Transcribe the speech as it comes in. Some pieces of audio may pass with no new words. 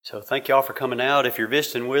So thank y'all for coming out. If you're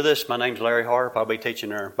visiting with us, my name's Larry Harp. I'll be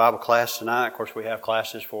teaching our Bible class tonight. Of course, we have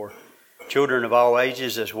classes for children of all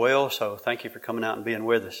ages as well. So thank you for coming out and being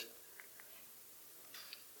with us.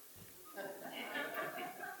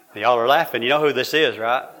 Y'all are laughing. You know who this is,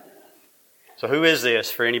 right? So who is this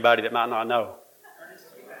for anybody that might not know?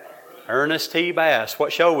 Ernest T. Bass.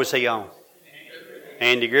 What show was he on?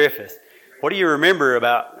 Andy Griffith. What do you remember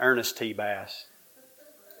about Ernest T. Bass?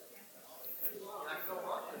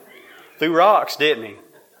 Threw rocks, didn't he?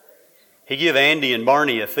 He gave Andy and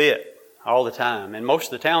Barney a fit all the time. And most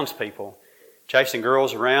of the townspeople chasing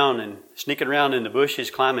girls around and sneaking around in the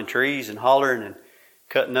bushes, climbing trees and hollering and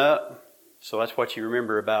cutting up. So that's what you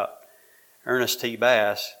remember about Ernest T.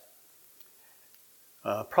 Bass.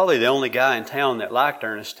 Probably the only guy in town that liked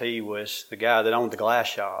Ernest T. was the guy that owned the glass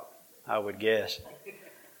shop, I would guess.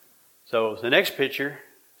 So the next picture,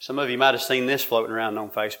 some of you might have seen this floating around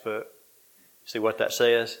on Facebook. See what that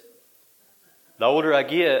says? The older I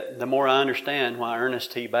get, the more I understand why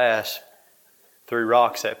Ernest T. Bass threw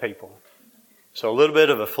rocks at people. So a little bit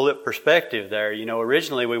of a flip perspective there. You know,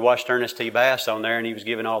 originally we watched Ernest T. Bass on there and he was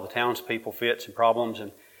giving all the townspeople fits and problems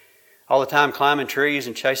and all the time climbing trees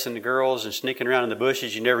and chasing the girls and sneaking around in the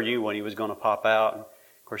bushes. You never knew when he was going to pop out. And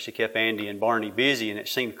of course, he kept Andy and Barney busy and it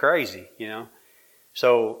seemed crazy, you know.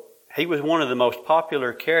 So he was one of the most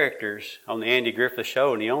popular characters on the Andy Griffith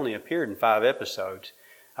Show and he only appeared in 5 episodes.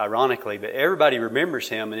 Ironically, but everybody remembers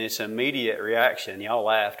him and it's an immediate reaction. Y'all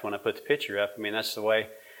laughed when I put the picture up. I mean, that's the way,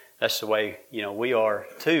 you know, we are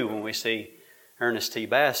too when we see Ernest T.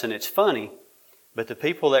 Bass. And it's funny, but the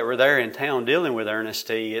people that were there in town dealing with Ernest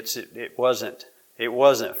T., it wasn't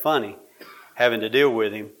funny having to deal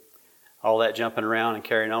with him, all that jumping around and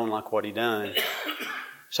carrying on like what he done.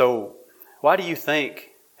 So why do you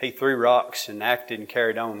think he threw rocks and acted and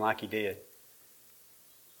carried on like he did?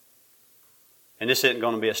 And this isn't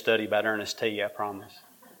going to be a study about Ernest T., I promise.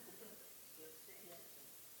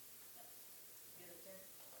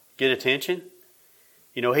 Get attention?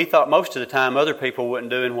 You know, he thought most of the time other people wasn't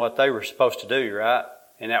doing what they were supposed to do, right?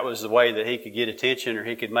 And that was the way that he could get attention or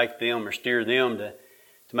he could make them or steer them to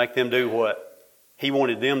make them do what he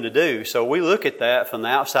wanted them to do. So we look at that from the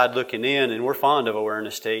outside looking in and we're fond of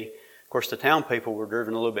Ernest T. Of course, the town people were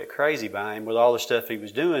driven a little bit crazy by him with all the stuff he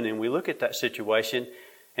was doing. And we look at that situation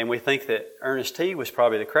and we think that Ernest T. was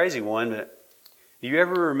probably the crazy one, but do you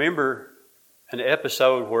ever remember an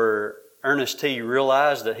episode where Ernest T.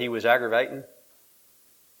 realized that he was aggravating?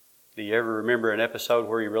 Do you ever remember an episode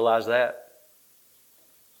where he realized that?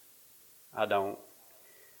 I don't.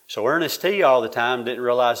 So Ernest T. all the time didn't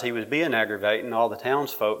realize he was being aggravating. All the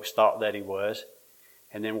townsfolk thought that he was.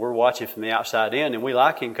 And then we're watching from the outside in, and we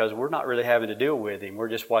like him because we're not really having to deal with him. We're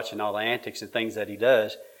just watching all the antics and things that he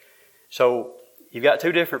does. So you've got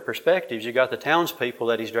 2 different perspectives. You've got the townspeople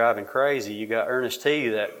that he's driving crazy. You've got Ernest T.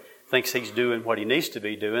 that thinks he's doing what he needs to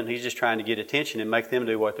be doing. He's just trying to get attention and make them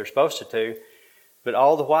do what they're supposed to do. But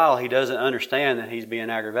all the while, he doesn't understand that he's being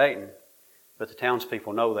aggravating. But the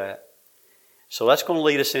townspeople know that. So that's going to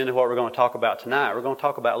lead us into what we're going to talk about tonight. We're going to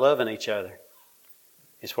talk about loving each other.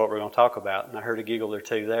 It's what we're going to talk about. And I heard a giggle or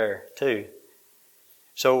two there, too.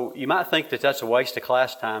 So you might think that that's a waste of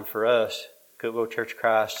class time for us, Cookville Church of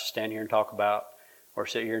Christ, to stand here and talk about or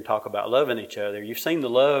sit here and talk about loving each other. You've seen the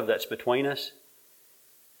love that's between us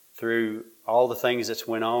through all the things that's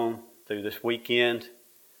went on through this weekend,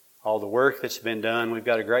 all the work that's been done. We've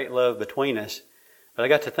got a great love between us. But I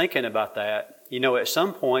got to thinking about that. You know, at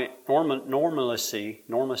some point, normalcy,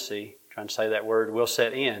 trying to say that word, will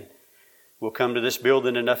set in. We'll come to this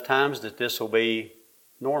building enough times that this will be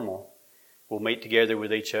normal. We'll meet together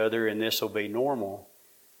with each other and this will be normal.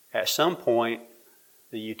 At some point,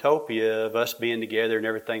 the utopia of us being together and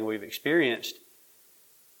everything we've experienced,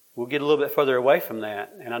 we'll get a little bit further away from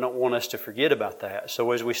that. And I don't want us to forget about that.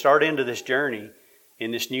 So as we start into this journey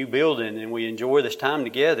in this new building and we enjoy this time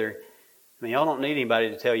together, I mean, y'all don't need anybody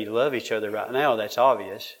to tell you to love each other right now. That's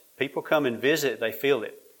obvious. People come and visit, they feel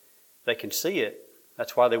it. They can see it.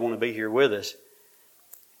 That's why they want to be here with us.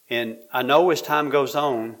 And I know as time goes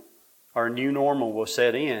on, our new normal will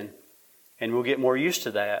set in and we'll get more used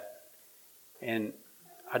to that. And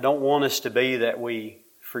I don't want us to be that we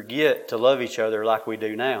forget to love each other like we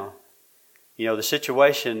do now. You know, the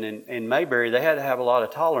situation in Mayberry, they had to have a lot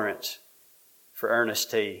of tolerance for Ernest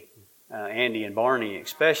T., Andy and Barney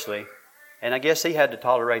especially. And I guess he had to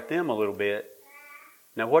tolerate them a little bit.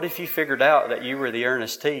 Now, what if you figured out that you were the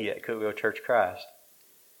Ernest T. at Cookville Church of Christ?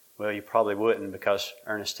 Well, you probably wouldn't because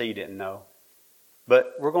Ernest T. didn't know.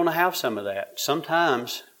 But we're going to have some of that.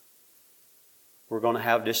 Sometimes we're going to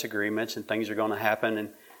have disagreements and things are going to happen. And,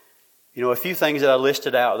 you know, a few things that I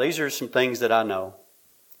listed out, these are some things that I know.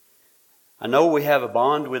 I know we have a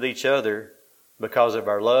bond with each other because of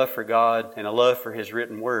our love for God and a love for His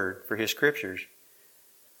written word, for His scriptures.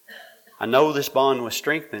 I know this bond was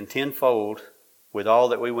strengthened tenfold with all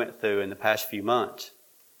that we went through in the past few months,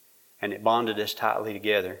 and it bonded us tightly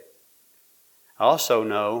together. I also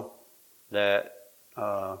know that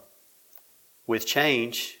with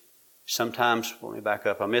change, sometimes, let me back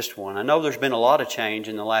up, I missed one. I know there's been a lot of change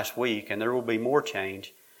in the last week, and there will be more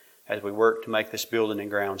change as we work to make this building and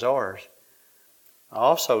grounds ours. I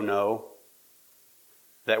also know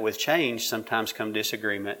that with change sometimes come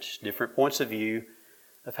disagreements, different points of view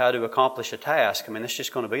of how to accomplish a task. I mean, it's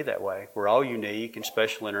just going to be that way. We're all unique and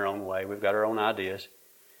special in our own way. We've got our own ideas,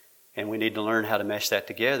 and we need to learn how to mesh that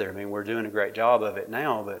together. I mean, we're doing a great job of it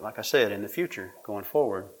now, but like I said, in the future, going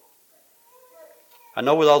forward. I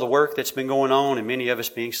know with all the work that's been going on and many of us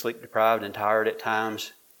being sleep deprived and tired at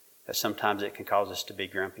times, that sometimes it can cause us to be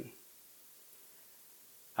grumpy.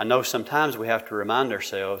 I know sometimes we have to remind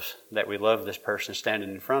ourselves that we love this person standing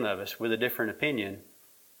in front of us with a different opinion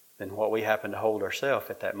than what we happen to hold ourselves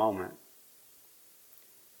at that moment.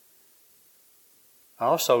 I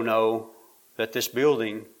also know that this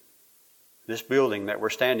building that we're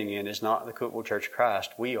standing in is not the Cookville Church of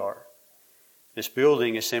Christ. We are. This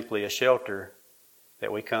building is simply a shelter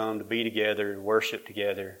that we come to be together, to worship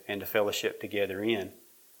together, and to fellowship together in.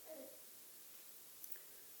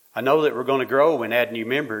 I know that we're going to grow and add new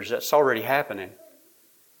members. That's already happening.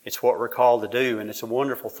 It's what we're called to do, and it's a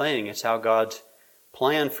wonderful thing. It's how God's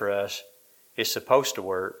plan for us is supposed to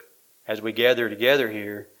work. As we gather together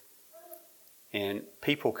here, and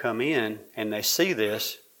people come in, and they see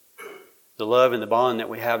this, the love and the bond that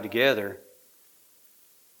we have together,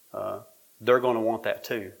 they're going to want that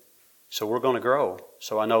too. So we're going to grow.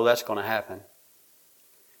 So I know that's going to happen.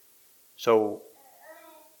 So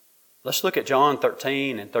let's look at John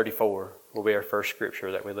 13 and 34 will be our first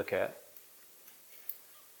scripture that we look at.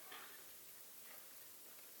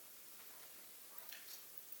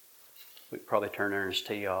 We could probably turn Aaron's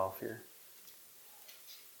tea off here.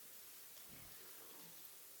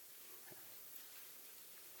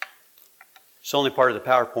 It's the only part of the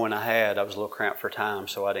PowerPoint I had. I was a little cramped for time,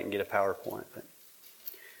 so I didn't get a PowerPoint. But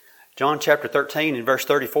John chapter 13 and verse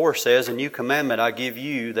 34 says, "A new commandment I give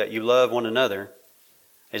you, that you love one another,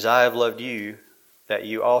 as I have loved you, that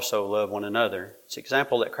you also love one another." It's an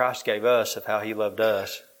example that Christ gave us of how He loved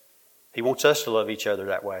us. He wants us to love each other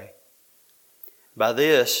that way. "By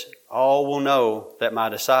this, all will know that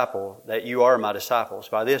you are my disciples.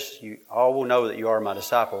 By this, all will know that you are my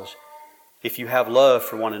disciples, if you have love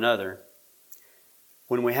for one another."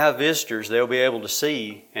 When we have visitors, they'll be able to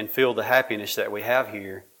see and feel the happiness that we have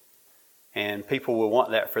here. And people will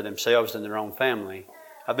want that for themselves and their own family.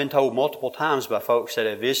 I've been told multiple times by folks that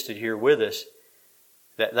have visited here with us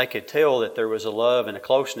that they could tell that there was a love and a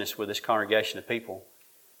closeness with this congregation of people.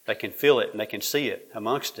 They can feel it and they can see it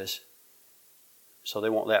amongst us. So they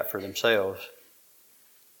want that for themselves.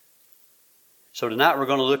 So tonight we're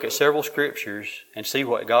going to look at several scriptures and see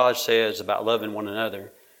what God says about loving one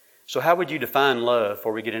another. So how would you define love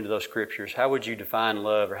before we get into those scriptures? How would you define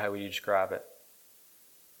love, or how would you describe it?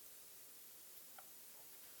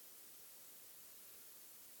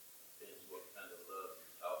 Depends what kind of love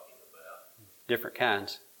you're talking about. Different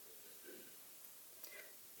kinds.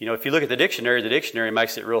 You know, if you look at the dictionary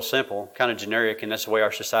makes it real simple, kind of generic, and that's the way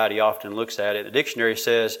our society often looks at it. The dictionary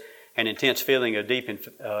says an intense feeling of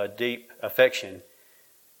deep affection.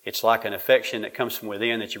 It's like an affection that comes from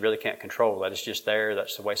within that you really can't control. That it's just there.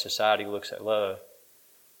 That's the way society looks at love.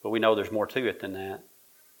 But we know there's more to it than that.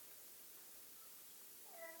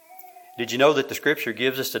 Did you know that the Scripture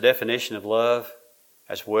gives us the definition of love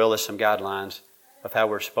as well as some guidelines of how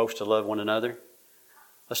we're supposed to love one another?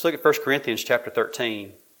 Let's look at 1 Corinthians chapter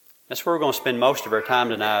 13. That's where we're going to spend most of our time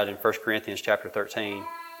tonight, in 1 Corinthians chapter 13.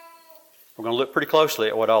 We're going to look pretty closely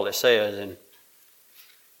at what all it says, and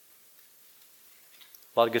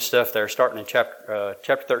a lot of good stuff there, starting in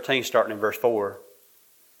chapter 13, starting in verse 4.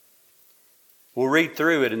 We'll read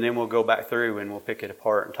through it, and then we'll go back through and we'll pick it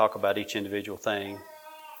apart and talk about each individual thing.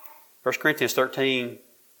 1 Corinthians 13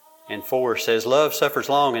 and 4 says, "Love suffers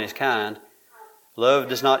long and is kind. Love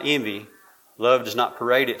does not envy. Love does not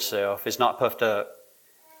parade itself, is not puffed up,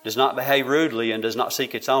 does not behave rudely, and does not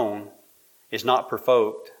seek its own, is not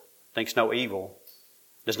provoked, thinks no evil,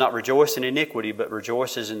 does not rejoice in iniquity, but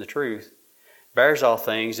rejoices in the truth, bears all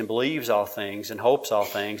things and believes all things and hopes all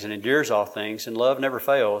things and endures all things, and love never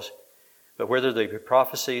fails. But whether there be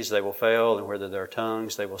prophecies, they will fail, and whether there are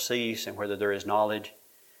tongues, they will cease, and whether there is knowledge,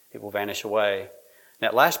 it will vanish away."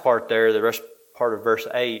 That last part there, the rest part of verse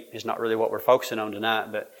 8, is not really what we're focusing on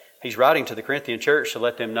tonight, but he's writing to the Corinthian church to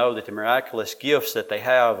let them know that the miraculous gifts that they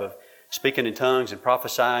have of speaking in tongues and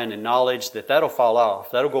prophesying and knowledge, that'll fall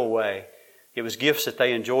off. That'll go away. It was gifts that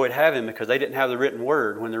they enjoyed having because they didn't have the written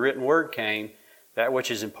word. When the written word came, that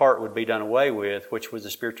which is in part would be done away with, which was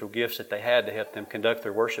the spiritual gifts that they had to help them conduct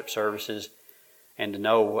their worship services and to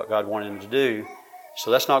know what God wanted them to do.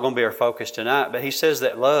 So that's not going to be our focus tonight. But he says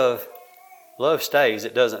that love stays.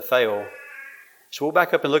 It doesn't fail. So we'll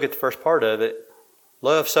back up and look at the first part of it.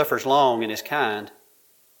 Love suffers long and is kind.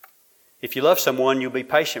 If you love someone, you'll be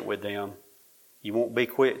patient with them. You won't be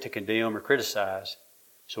quick to condemn or criticize.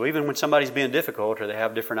 So even when somebody's being difficult or they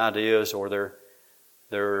have different ideas or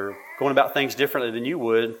they're going about things differently than you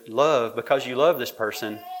would, because you love this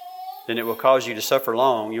person, then it will cause you to suffer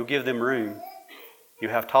long. You'll give them room.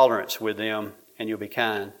 You'll have tolerance with them and you'll be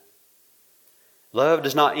kind. Love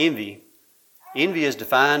does not envy. Envy is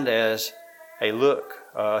defined as to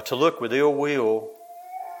look with ill will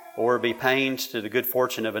or be pained to the good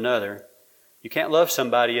fortune of another. You can't love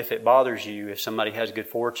somebody if it bothers you, if somebody has good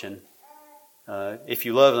fortune. If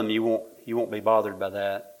you love them, you won't be bothered by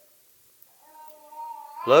that.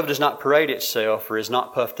 Love does not parade itself or is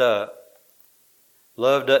not puffed up.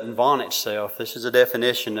 Love doesn't vaunt itself. This is a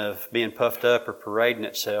definition of being puffed up or parading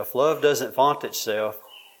itself. Love doesn't vaunt itself.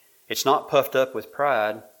 It's not puffed up with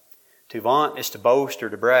pride. To vaunt is to boast or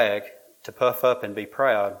to brag, to puff up and be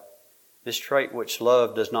proud. This trait which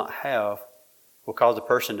love does not have will cause a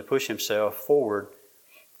person to push himself forward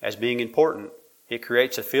as being important. It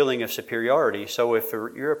creates a feeling of superiority. So if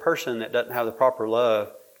you're a person that doesn't have the proper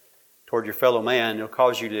love toward your fellow man, it'll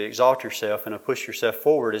cause you to exalt yourself and to push yourself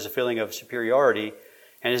forward as a feeling of superiority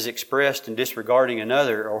and is expressed in disregarding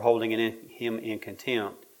another or holding him in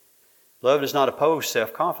contempt. Love does not oppose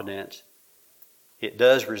self-confidence. It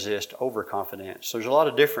does resist overconfidence. So there's a lot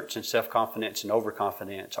of difference in self-confidence and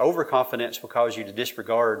overconfidence. Overconfidence will cause you to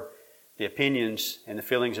disregard the opinions and the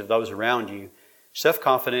feelings of those around you.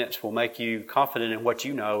 Self-confidence will make you confident in what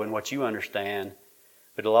you know and what you understand,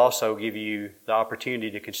 but it'll also give you the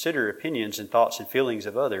opportunity to consider opinions and thoughts and feelings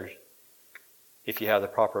of others if you have the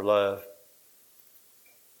proper love.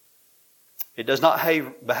 It does not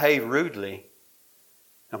behave rudely.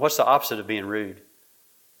 Now, what's the opposite of being rude?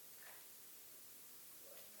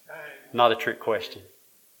 Not a trick question.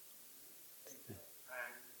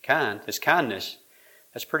 Kind. It's kindness.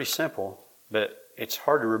 That's pretty simple, but it's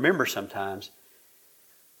hard to remember sometimes.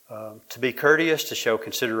 To be courteous, to show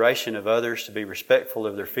consideration of others, to be respectful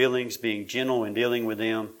of their feelings, being gentle in dealing with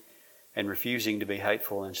them, and refusing to be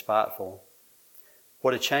hateful and spiteful.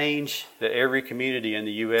 What a change that every community in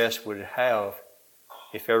the U.S. would have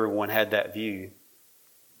if everyone had that view.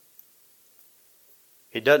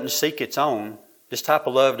 It doesn't seek its own. This type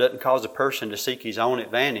of love doesn't cause a person to seek his own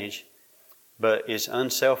advantage, but is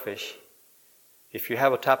unselfish. If you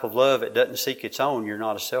have a type of love that doesn't seek its own, you're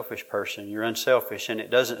not a selfish person. You're unselfish, and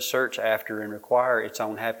it doesn't search after and require its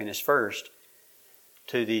own happiness first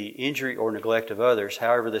to the injury or neglect of others.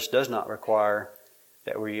 However, this does not require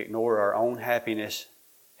that we ignore our own happiness,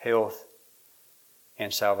 health,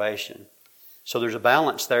 and salvation. So there's a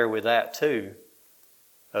balance there with that too,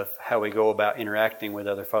 of how we go about interacting with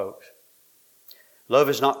other folks. Love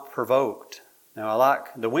is not provoked. Now, I like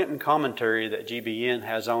the Winton commentary that GBN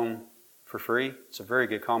has on for free. It's a very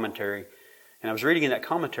good commentary. And I was reading in that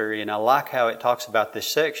commentary, and I like how it talks about this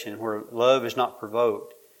section where love is not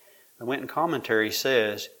provoked. The Winton commentary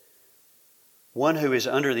says, one who is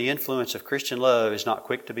under the influence of Christian love is not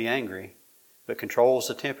quick to be angry, but controls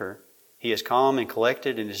the temper. He is calm and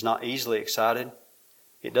collected and is not easily excited.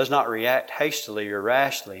 It does not react hastily or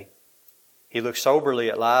rashly. He looks soberly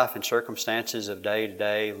at life and circumstances of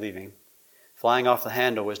day-to-day living. Flying off the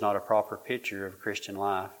handle is not a proper picture of Christian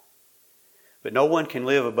life. But no one can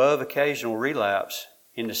live above occasional relapse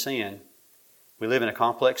into sin. We live in a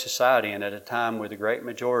complex society and at a time where the great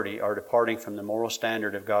majority are departing from the moral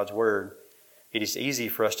standard of God's Word. It is easy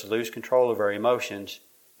for us to lose control of our emotions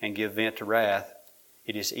and give vent to wrath.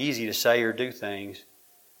 It is easy to say or do things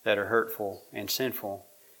that are hurtful and sinful.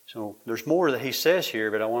 So there's more that he says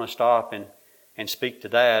here, but I want to stop and speak to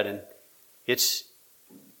that. And it's,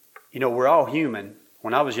 we're all human.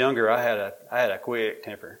 When I was younger, I had a quick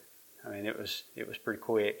temper. I mean, it was pretty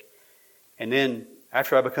quick. And then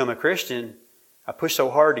after I become a Christian, I pushed so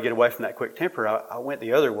hard to get away from that quick temper, I went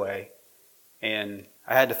the other way. And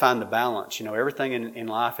I had to find the balance. Everything in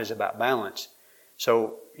life is about balance.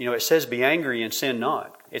 So, it says be angry and sin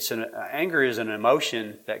not. Anger is an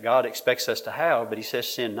emotion that God expects us to have, but he says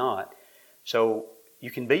sin not. So you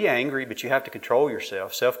can be angry, but you have to control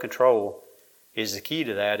yourself. Self-control is the key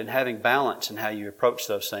to that, and having balance in how you approach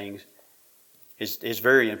those things is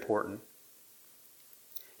very important.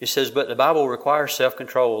 It says, but the Bible requires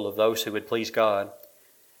self-control of those who would please God.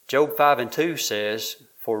 Job 5:2 says,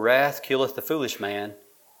 "For wrath killeth the foolish man,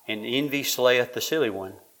 and envy slayeth the silly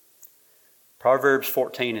one." Proverbs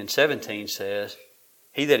 14:17 says,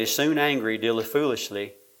 "He that is soon angry dealeth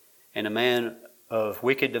foolishly, and a man of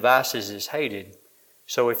wicked devices is hated."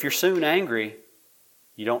 So if you're soon angry,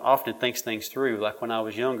 you don't often think things through. Like when I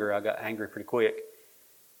was younger, I got angry pretty quick.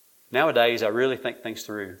 Nowadays, I really think things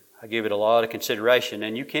through. I give it a lot of consideration,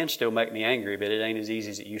 and you can still make me angry, but it ain't as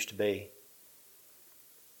easy as it used to be.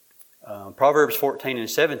 Proverbs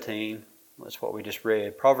 14:17, that's what we just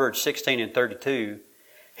read. Proverbs 16:32,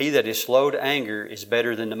 "He that is slow to anger is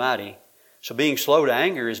better than the mighty." So being slow to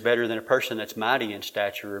anger is better than a person that's mighty in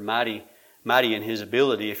stature or mighty in his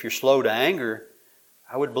ability. If you're slow to anger,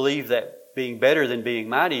 I would believe that being better than being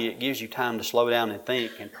mighty, it gives you time to slow down and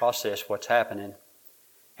think and process what's happening.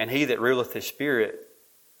 "And he that ruleth his spirit,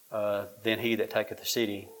 than he that taketh the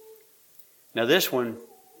city." Now this one,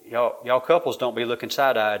 y'all couples don't be looking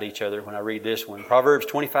side-eye at each other when I read this one. Proverbs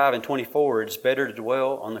 25:24, "It's better to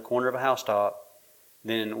dwell on the corner of a housetop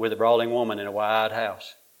than with a brawling woman in a wide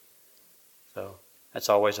house." So that's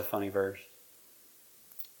always a funny verse.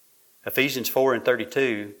 Ephesians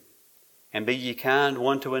 4:32, "And be ye kind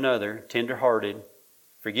one to another, tender-hearted,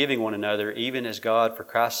 forgiving one another, even as God for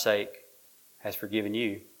Christ's sake has forgiven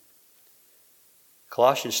you."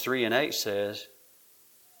 Colossians 3:8 says,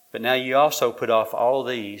 "But now ye also put off all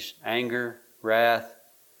these, anger, wrath,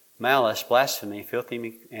 malice, blasphemy,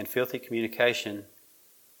 filthy communication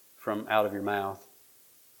from out of your mouth."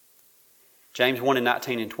 James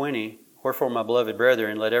 1:19 and 20, "Wherefore, my beloved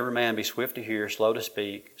brethren, let every man be swift to hear, slow to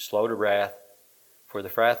speak, slow to wrath, for the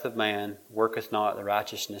wrath of man worketh not the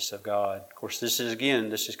righteousness of God." Of course, this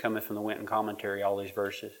is coming from the Winton commentary, all these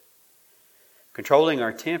verses. Controlling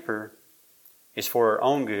our temper is for our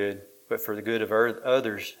own good, but for the good of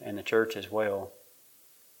others and the church as well.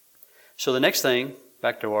 So the next thing,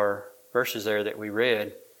 back to our verses there that we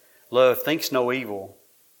read, love thinks no evil.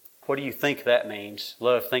 What do you think that means?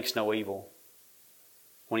 Love thinks no evil.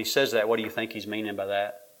 When he says that, what do you think he's meaning by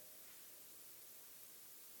that?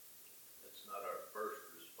 That's not our first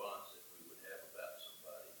response that we would have about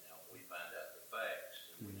somebody. Now, if we find out the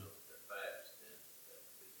facts, and we know that they're facts, then that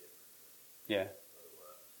would be different. Yeah.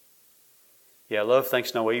 Otherwise. Yeah, love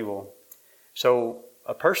thinks no evil. So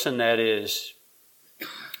a person that is,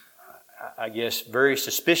 I guess, very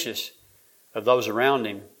suspicious of those around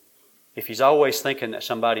him, if he's always thinking that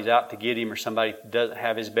somebody's out to get him or somebody doesn't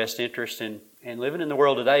have his best interest, and living in the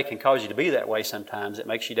world today can cause you to be that way sometimes. It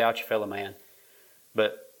makes you doubt your fellow man.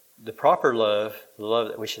 But the proper love, the love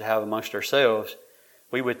that we should have amongst ourselves,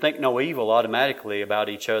 we would think no evil automatically about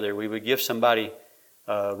each other. We would give somebody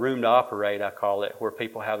room to operate, I call it, where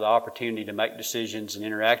people have the opportunity to make decisions and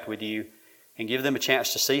interact with you and give them a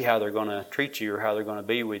chance to see how they're going to treat you or how they're going to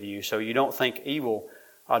be with you. So you don't think evil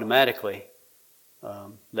automatically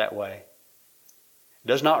that way.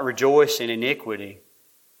 Does not rejoice in iniquity.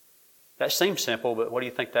 That seems simple, but what do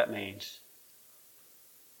you think that means?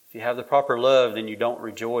 If you have the proper love, then you don't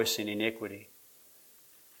rejoice in iniquity.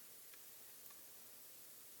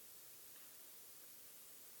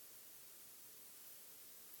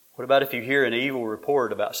 What about if you hear an evil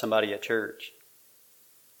report about somebody at church?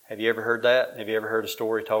 Have you ever heard that? Have you ever heard a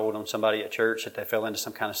story told on somebody at church that they fell into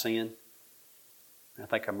some kind of sin? I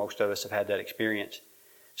think most of us have had that experience.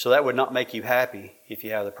 So that would not make you happy if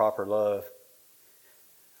you have the proper love.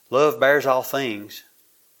 Love bears all things.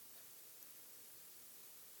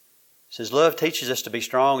 It says, love teaches us to be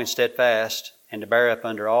strong and steadfast and to bear up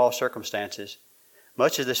under all circumstances.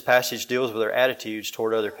 Much of this passage deals with our attitudes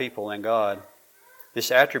toward other people and God.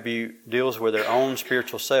 This attribute deals with our own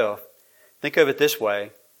spiritual self. Think of it this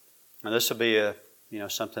way. Now this will be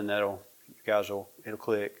something it'll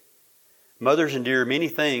click. Mothers endure many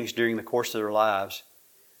things during the course of their lives.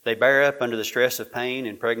 They bear up under the stress of pain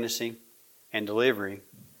and pregnancy and delivery.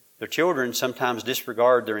 Their children sometimes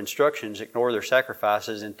disregard their instructions, ignore their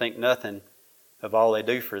sacrifices, and think nothing of all they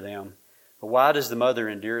do for them. But why does the mother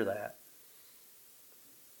endure that?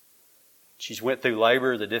 She's went through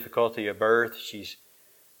labor, the difficulty of birth. She's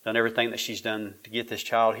done everything that she's done to get this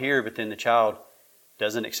child here, but then the child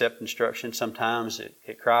doesn't accept instruction. Sometimes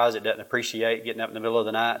it cries, it doesn't appreciate getting up in the middle of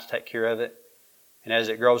the night to take care of it. And as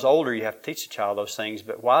it grows older, you have to teach the child those things.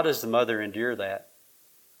 But why does the mother endure that?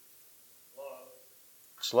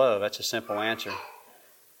 It's love. That's a simple answer.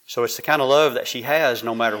 So it's the kind of love that she has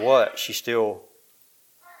no matter what. She still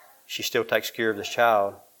takes care of this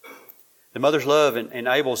child. The mother's love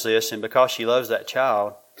enables this, and because she loves that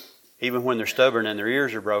child, even when they're stubborn and their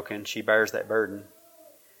ears are broken, she bears that burden.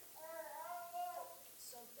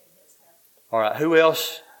 All right, who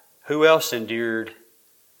else endured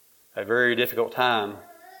a very difficult time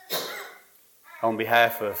on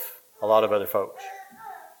behalf of a lot of other folks?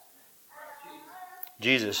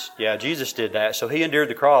 Jesus did that. So He endured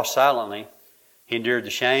the cross silently. He endured the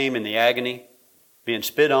shame and the agony, being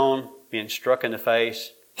spit on, being struck in the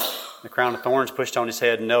face, the crown of thorns pushed on His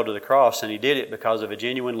head and nailed to the cross, and He did it because of a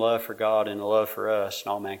genuine love for God and a love for us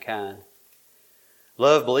and all mankind.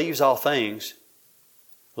 Love believes all things.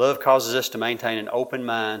 Love causes us to maintain an open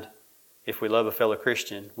mind. If we love a fellow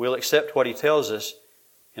Christian, we'll accept what he tells us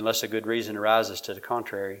unless a good reason arises to the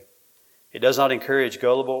contrary. It does not encourage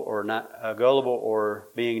gullible or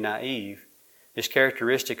being naive. This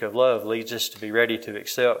characteristic of love leads us to be ready to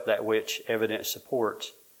accept that which evidence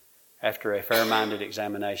supports after a fair-minded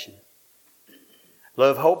examination.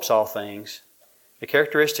 Love hopes all things.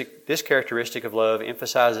 This characteristic of love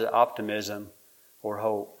emphasizes optimism or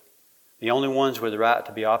hope. The only ones with the right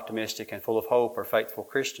to be optimistic and full of hope are faithful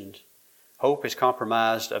Christians. Hope is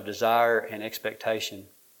comprised of desire and expectation.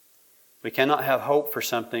 We cannot have hope for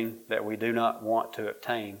something that we do not want to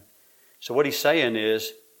obtain. So what he's saying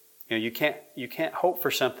is, you can't hope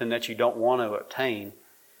for something that you don't want to obtain.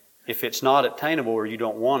 If it's not obtainable or you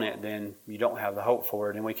don't want it, then you don't have the hope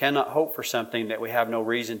for it. And we cannot hope for something that we have no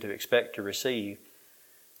reason to expect to receive.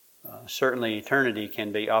 Certainly eternity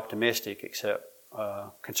can be optimistic, except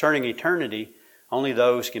concerning eternity, only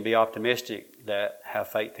those can be optimistic that have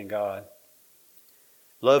faith in God.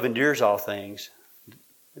 Love endures all things.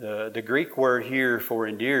 The Greek word here for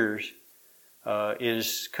endures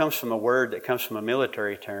comes from a word that comes from a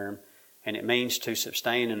military term, and it means to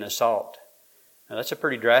sustain an assault. Now that's a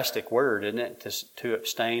pretty drastic word, isn't it? To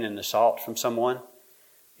abstain an assault from someone.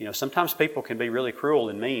 Sometimes people can be really cruel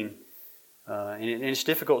and mean, and it's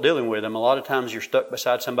difficult dealing with them. A lot of times you're stuck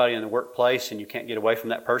beside somebody in the workplace and you can't get away from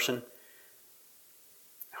that person.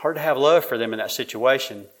 Hard to have love for them in that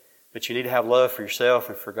situation. But you need to have love for yourself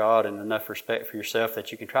and for God and enough respect for yourself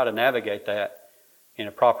that you can try to navigate that in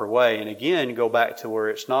a proper way. And again, go back to where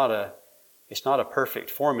it's not a perfect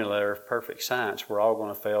formula or perfect science. We're all going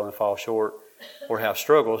to fail and fall short or have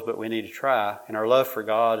struggles, but we need to try. And our love for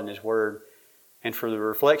God and His Word and for the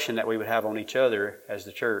reflection that we would have on each other as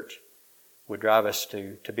the church would drive us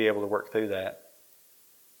to be able to work through that.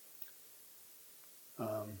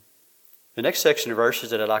 The next section of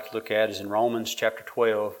verses that I'd like to look at is in Romans chapter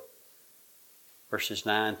 12, verses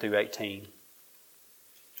 9 through 18.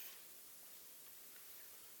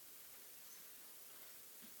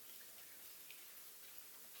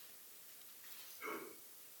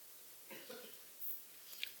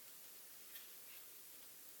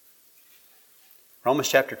 Romans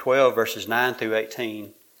chapter 12, verses 9 through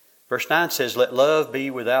 18. Verse 9 says, "Let love be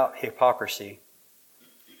without hypocrisy."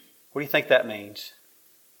 What do you think that means?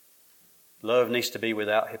 Love needs to be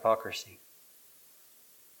without hypocrisy.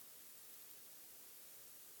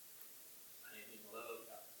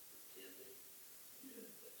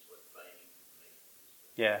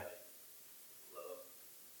 Yeah.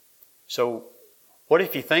 So what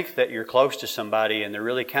if you think that you're close to somebody and they're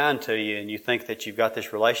really kind to you and you think that you've got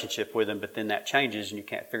this relationship with them, but then that changes and you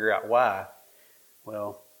can't figure out why?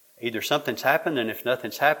 Well, either something's happened, and if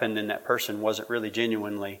nothing's happened, then that person wasn't really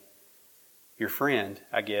genuinely your friend,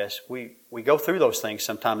 I guess. We go through those things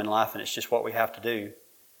sometime in life, and it's just what we have to do.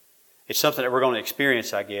 It's something that we're going to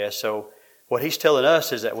experience, I guess. So what he's telling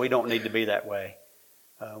us is that we don't need to be that way.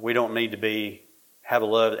 We don't need to have a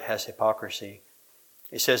love that has hypocrisy.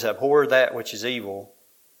 It says, "Abhor that which is evil,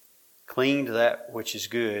 cling to that which is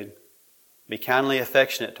good, be kindly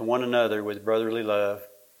affectionate to one another with brotherly love,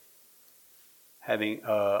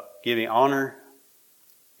 giving honor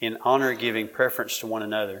preference to one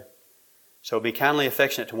another." So be kindly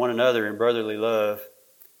affectionate to one another in brotherly love,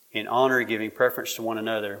 in honor giving preference to one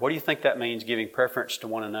another. What do you think that means, giving preference to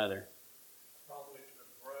one another? Probably to the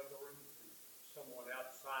brethren, to someone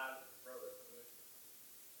outside of the brotherhood.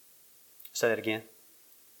 Say that again.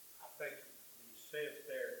 I think he says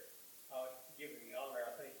there, giving honor,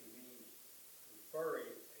 I think he means preferring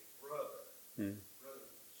a brother rather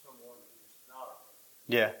than someone who's not a brother.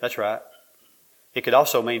 Yeah, that's right. It could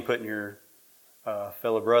also mean putting your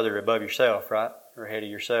fellow brother above yourself, right? Or ahead of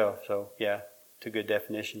yourself. So, yeah, two good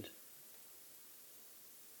definitions.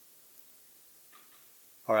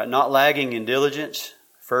 All right, not lagging in diligence,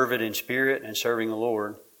 fervent in spirit, and serving the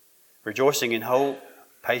Lord, rejoicing in hope,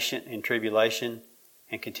 patient in tribulation,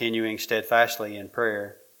 and continuing steadfastly in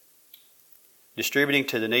prayer, distributing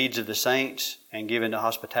to the needs of the saints, and giving to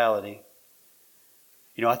hospitality.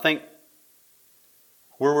 I think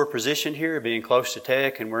where we're positioned here, being close to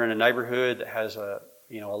Tech, and we're in a neighborhood that has a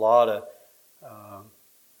lot of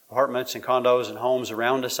apartments and condos and homes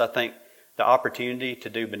around us, I think the opportunity to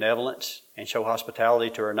do benevolence and show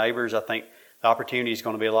hospitality to our neighbors, I think the opportunity is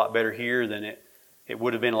going to be a lot better here than it it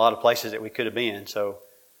would have been a lot of places that we could have been. So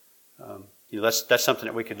that's something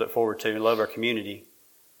that we could look forward to and love our community.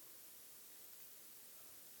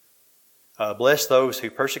 Bless those who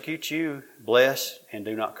persecute you. Bless and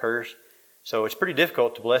do not curse. So it's pretty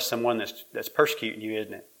difficult to bless someone that's persecuting you,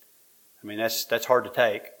 isn't it? I mean, that's hard to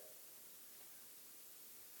take.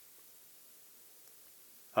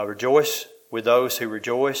 Rejoice with those who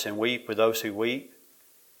rejoice and weep with those who weep.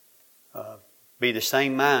 Be the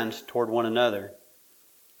same mind toward one another.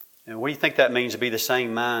 And what do you think that means, to be the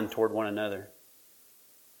same mind toward one another?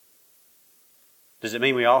 Does it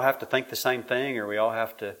mean we all have to think the same thing, or we all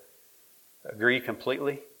have to agree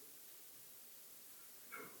completely?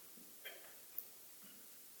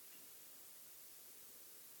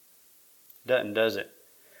 Doesn't, does it?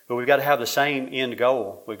 But we've got to have the same end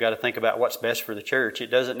goal. We've got to think about what's best for the church. It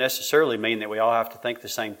doesn't necessarily mean that we all have to think the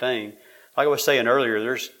same thing. Like I was saying earlier,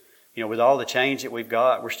 there's, with all the change that we've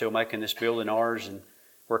got, we're still making this building ours and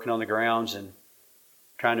working on the grounds and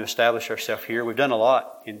trying to establish ourselves here. We've done a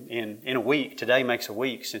lot in a week. Today makes a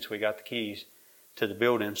week since we got the keys to the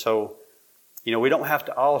building. So, we don't have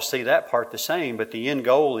to all see that part the same, but the end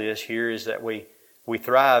goal is that we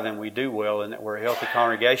thrive and we do well, and that we're a healthy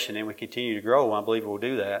congregation and we continue to grow. I believe we'll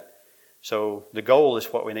do that. So the goal is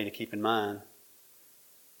what we need to keep in mind.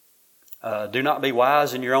 Do not be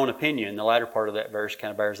wise in your own opinion. The latter part of that verse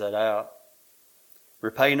kind of bears that out.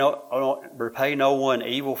 Repay no one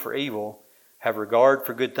evil for evil. Have regard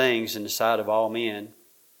for good things in the sight of all men.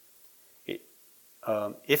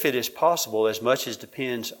 If it is possible, as much as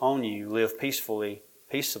depends on you, live peaceably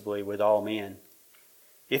with all men.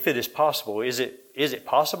 If it is possible, is it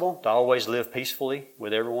possible to always live peacefully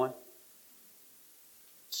with everyone?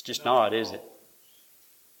 It's just not, is it?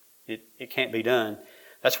 It can't be done.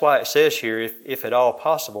 That's why it says here, if at all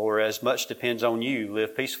possible, or as much depends on you,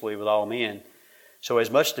 live peacefully with all men. So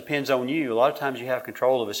as much depends on you. A lot of times you have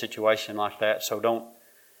control of a situation like that, so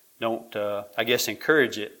don't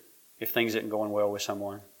encourage it if things aren't going well with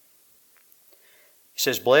someone. He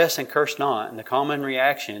says, bless and curse not. And the common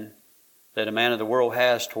reaction that a man of the world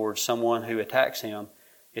has towards someone who attacks him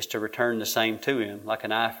is to return the same to him, like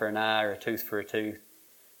an eye for an eye or a tooth for a tooth.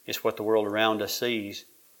 It's what the world around us sees.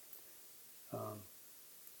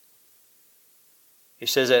 It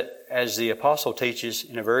says that, as the apostle teaches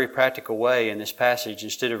in a very practical way in this passage,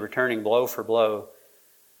 instead of returning blow for blow,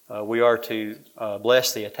 we are to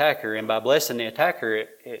bless the attacker. And by blessing the attacker,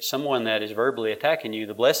 it's someone that is verbally attacking you.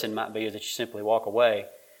 The blessing might be that you simply walk away.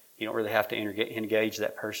 You don't really have to engage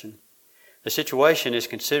that person. The situation he is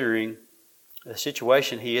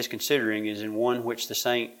considering is in one which the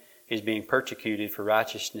saint is being persecuted for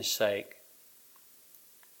righteousness' sake.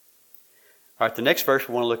 All right, the next verse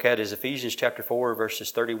we want to look at is Ephesians chapter 4,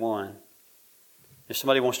 verses 31. If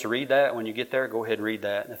somebody wants to read that when you get there, go ahead and read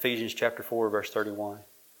that. Ephesians chapter 4, verse 31.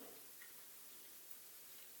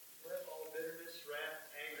 Let all bitterness, wrath,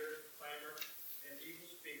 anger, clamor, and evil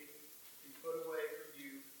speaking be put away from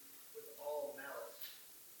you with all malice.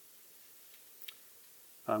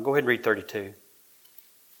 Go ahead and read 32. And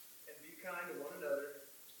be kind to one another,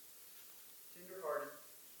 tender-hearted,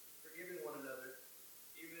 forgiving one another,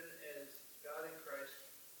 even as God in Christ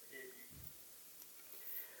forgave you.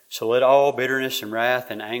 So let all bitterness and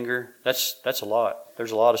wrath and anger, that's a lot.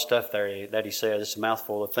 There's a lot of stuff there that he says. It's a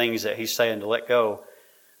mouthful of things that he's saying to let go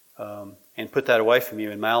and put that away from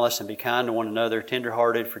you in malice, and be kind to one another,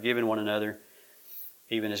 tender-hearted, forgiving one another,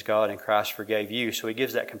 even as God in Christ forgave you. So he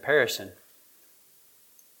gives that comparison.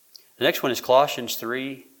 The next one is Colossians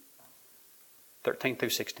 3, 13 through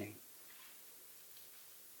 16.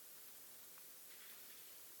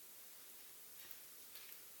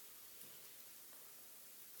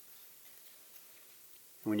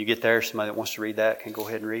 When you get there, somebody that wants to read that can go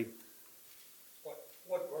ahead and read.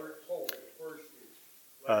 What verse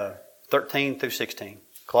is? 13 through 16.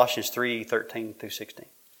 Colossians 3, 13 through 16.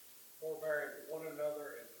 Forbearing to one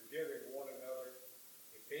another and forgiving one another.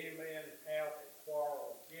 If any man hath a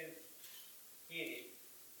quarrel against any,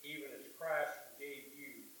 even as Christ forgave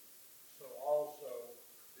you, so also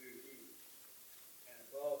do ye. And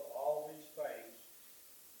above all these things,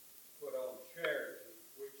 put on charity,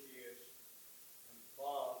 which is the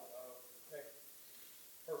bond of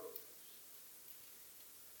perfectness.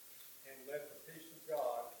 And let the peace of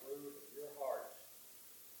God rule in your hearts,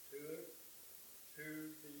 to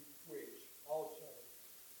the which also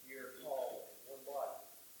ye are called in one body,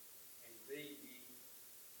 and be ye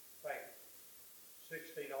thankful.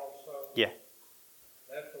 16 also. Yeah.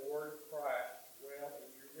 Let the word of Christ dwell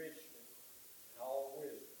in you richly in all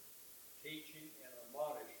wisdom, teaching and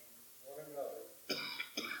admonishing one another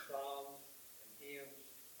in psalms and hymns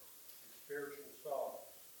and spiritual songs,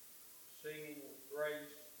 singing with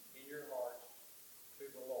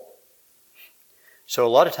So a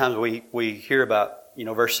lot of times we hear about,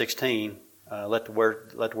 verse 16, let the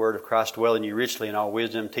word of Christ dwell in you richly in all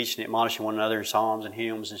wisdom, teaching and admonishing one another in psalms and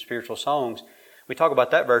hymns and spiritual songs. We talk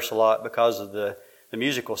about that verse a lot because of the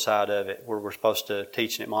musical side of it, where we're supposed to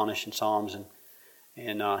teach and admonish in psalms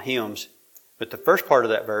and hymns. But the first part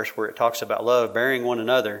of that verse, where it talks about love, bearing one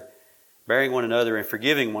another and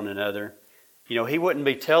forgiving one another, he wouldn't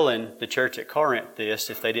be telling the church at Corinth this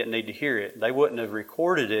if they didn't need to hear it. They wouldn't have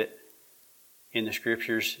recorded it in the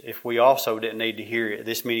Scriptures if we also didn't need to hear it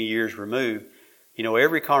this many years removed.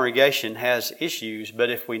 Every congregation has issues, but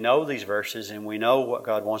if we know these verses and we know what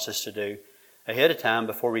God wants us to do ahead of time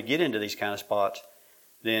before we get into these kind of spots,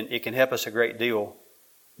 then it can help us a great deal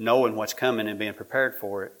knowing what's coming and being prepared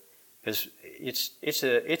for it. Because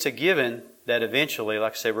it's a given that eventually,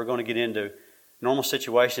 like I said, we're going to get into normal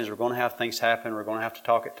situations. We're going to have things happen. We're going to have to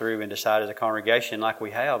talk it through and decide as a congregation, like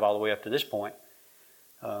we have all the way up to this point.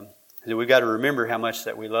 That we've got to remember how much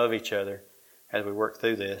that we love each other as we work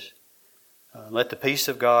through this. Let the peace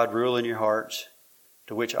of God rule in your hearts,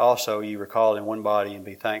 to which also you were called in one body, and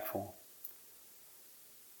be thankful.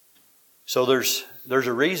 So there's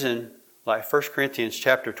a reason, like 1 Corinthians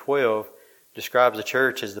chapter 12 describes the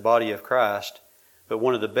church as the body of Christ, but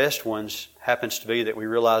one of the best ones happens to be that we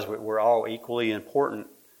realize that we're all equally important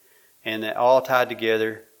and that all tied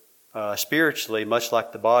together spiritually, much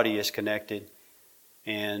like the body is connected,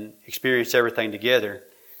 and experience everything together.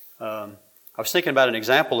 I was thinking about an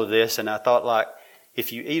example of this, and I thought, like,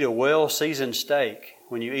 if you eat a well-seasoned steak,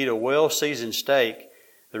 when you eat a well-seasoned steak,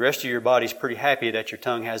 the rest of your body's pretty happy that your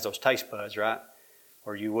tongue has those taste buds, right?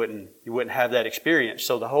 Or you wouldn't have that experience.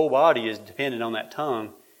 So the whole body is dependent on that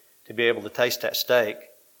tongue to be able to taste that steak.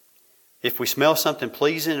 If we smell something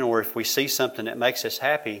pleasing, or if we see something that makes us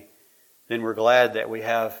happy, then we're glad that we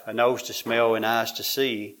have a nose to smell and eyes to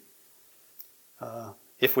see.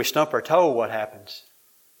 If we stump our toe, what happens?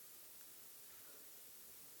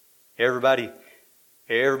 Everybody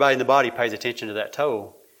in the body pays attention to that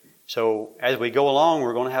toe. So as we go along,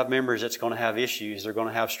 we're going to have members that's going to have issues. They're going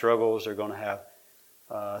to have struggles. They're going to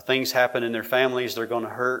have things happen in their families. They're going to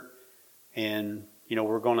hurt, and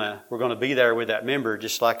we're going to be there with that member.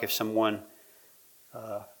 Just like if someone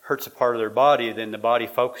hurts a part of their body, then the body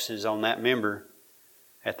focuses on that member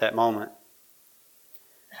at that moment.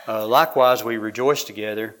 Likewise, we rejoice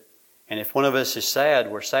together, and if one of us is sad,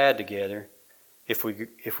 we're sad together. If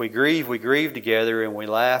we grieve, we grieve together, and we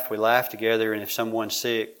laugh together, and if someone's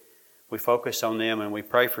sick, we focus on them and we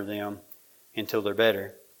pray for them until they're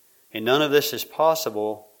better. And none of this is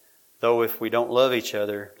possible, though, if we don't love each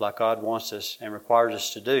other like God wants us and requires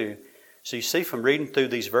us to do. So you see from reading through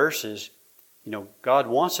these verses, God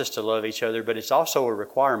wants us to love each other, but it's also a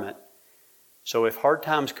requirement. So if hard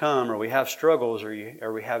times come, or we have struggles,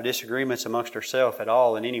 or we have disagreements amongst ourselves at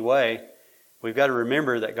all in any way, we've got to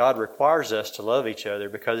remember that God requires us to love each other,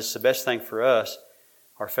 because it's the best thing for us,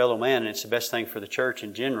 our fellow man, and it's the best thing for the church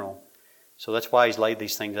in general. So that's why He's laid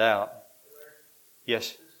these things out.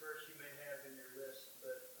 Yes? This verse you may have in your list,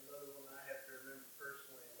 but another one I have to remember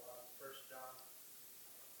personally a lot is 1 John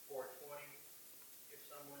 4:20. If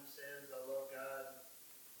someone says, I love God,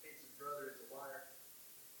 hates his brother, is a liar.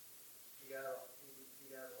 You gotta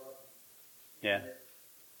love him. Yeah.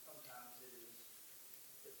 Sometimes it is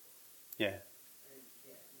difficult. Yeah. And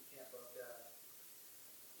you can't love God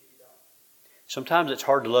if you don't. Sometimes it's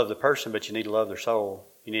hard to love the person, but you need to love their soul.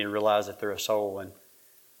 You need to realize that they're a soul and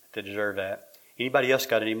that they deserve that. Anybody else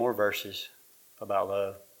got any more verses about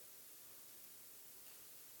love?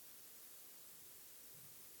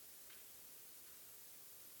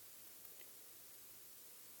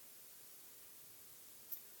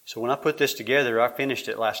 So when I put this together, I finished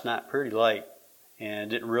it last night pretty late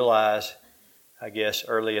and didn't realize, I guess,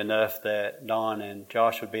 early enough that Don and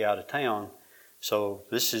Josh would be out of town. So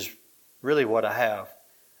this is really what I have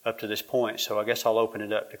up to this point. So I guess I'll open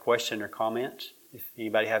it up to question or comments. If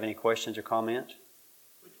anybody have any questions or comments.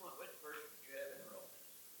 Which verse did you have in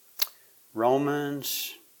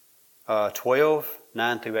Romans? Romans 12,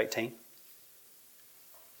 9 through 18.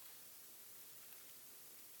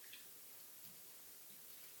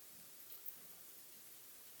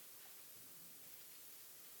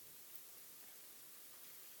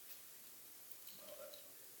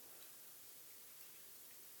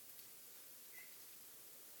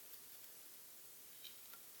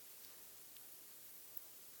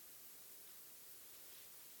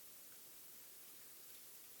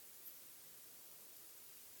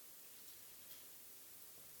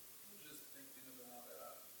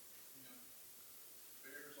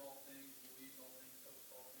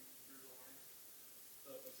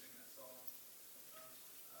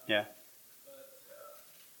 Yeah. But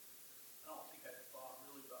I don't think I thought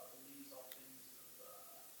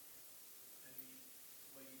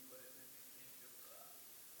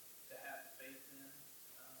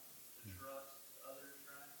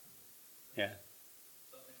Yeah.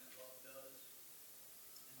 Something that love does.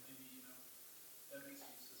 And maybe, that makes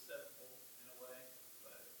you susceptible in a way,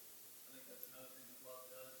 but I think that's another thing that love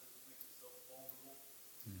does is it makes itself vulnerable.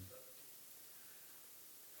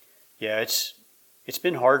 Yeah, it's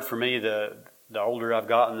been hard for me the older I've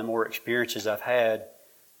gotten, the more experiences I've had,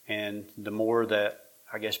 and the more that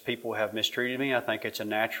I guess people have mistreated me. I think it's a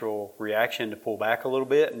natural reaction to pull back a little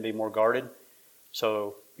bit and be more guarded.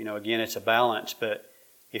 So, again, it's a balance. But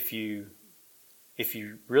if you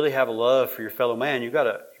really have a love for your fellow man, you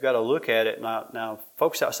gotta look at it. Now,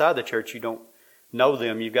 folks outside the church, you don't know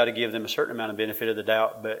them. You've got to give them a certain amount of benefit of the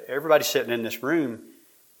doubt. But everybody sitting in this room,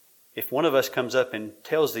 if one of us comes up and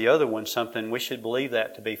tells the other one something, we should believe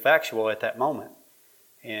that to be factual at that moment,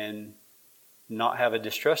 and not have a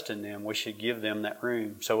distrust in them. We should give them that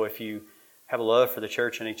room. So if you have a love for the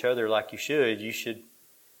church and each other like you should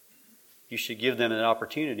give them an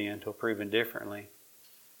opportunity until proven differently.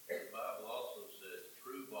 The Bible also says,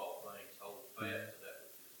 prove all things, hold fast to that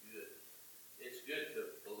which is good. It's good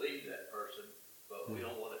to believe that person, but we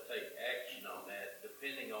don't want to take action on that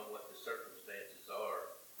depending on what the circumstances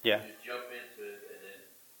are. Yeah. You just jump into it and then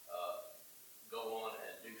go on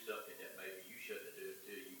and do something that maybe you shouldn't do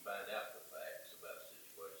until you find out the facts about the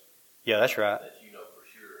situation. Yeah, that's right. That you know for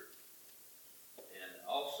sure. And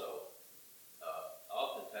also,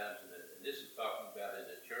 oftentimes, and this is talking about in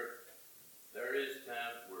the church, there is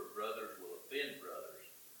times where brothers will offend brothers.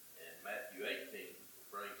 And Matthew 18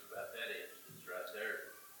 brings about that instance right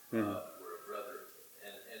there, where a brother,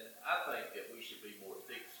 and I think that we should be more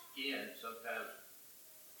thick-skinned. Sometimes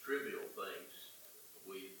trivial things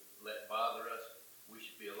we let bother us. We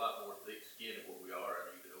should be a lot more thick-skinned than what we are,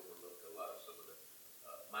 and even overlook a lot of some of the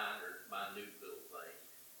minute little things.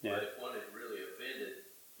 Yeah. But if one is really offended,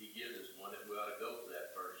 he gives us one that we ought to go to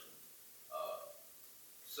that person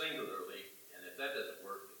singularly. And if that doesn't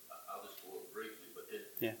work, I'll just go over briefly. But then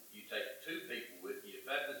you take two people with you. If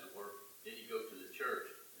that doesn't work, then you go to the church.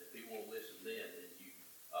 And if he won't listen, then you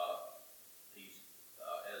he's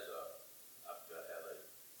as a I forgot how they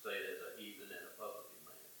say it, as a heathen and a publican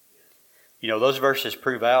man. Yeah. Those verses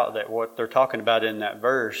prove out that what they're talking about in that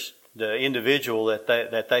verse, the individual that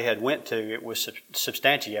they had went to, it was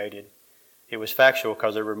substantiated. It was factual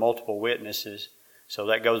because there were multiple witnesses. So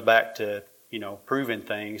that goes back to, proving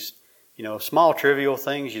things. Small trivial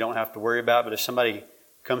things you don't have to worry about, but if somebody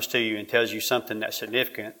comes to you and tells you something that's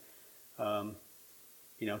significant,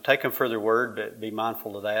 take them for their word, but be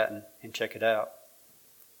mindful of that and check it out.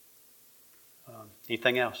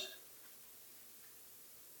 Anything else?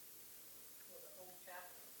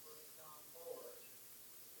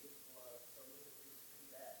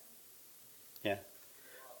 Yeah.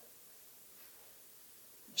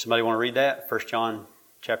 Somebody want to read that? 1 John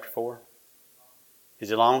chapter 4. Is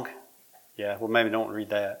it long? Yeah, well, maybe don't read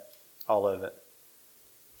that, all of it.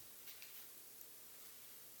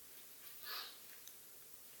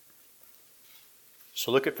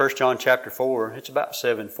 So look at 1 John chapter 4. It's about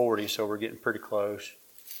 7:40, so we're getting pretty close.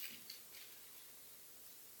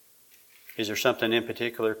 Is there something in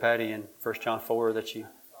particular, Patty, in 1 John 4 that you...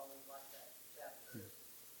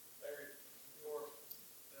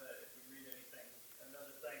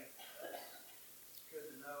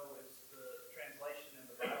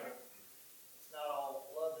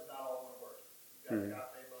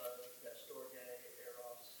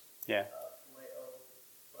 Yeah.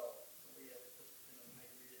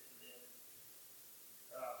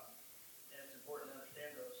 And it's important to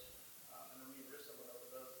understand those. I know me and Rissa went over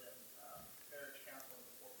those in marriage counseling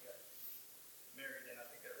before we got married, and I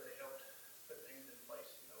think that really helped put things in place,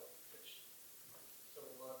 which sort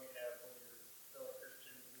of love you have for your fellow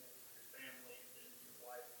Christians and your family and then your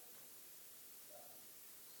wife.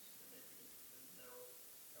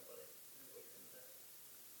 Nobody from that.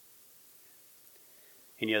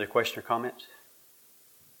 Any other question or comments?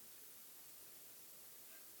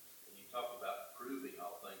 When you talk about proving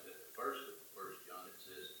all things, at the first of 1 John, it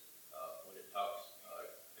says, when it talks, I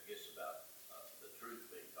guess, about the truth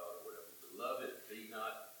being taught or whatever, beloved,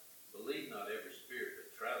 believe not every spirit,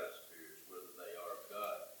 but try the spirits, whether they are of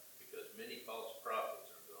God, because many false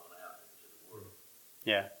prophets are gone out into the world.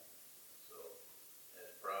 Yeah. So,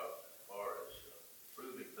 as far as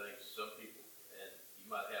proving things, some people, and you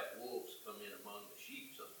might have wolves come in among the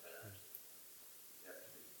sheep sometimes. You have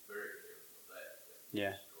to be very careful of that.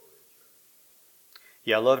 Yeah.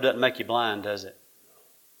 Yeah, love doesn't make you blind, does it? No.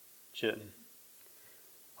 Shouldn't.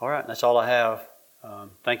 All right, that's all I have.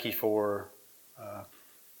 Thank you for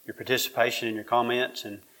your participation and your comments.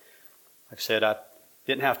 And like I said, I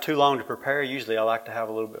didn't have too long to prepare. Usually I like to have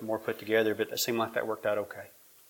a little bit more put together, but it seemed like that worked out okay.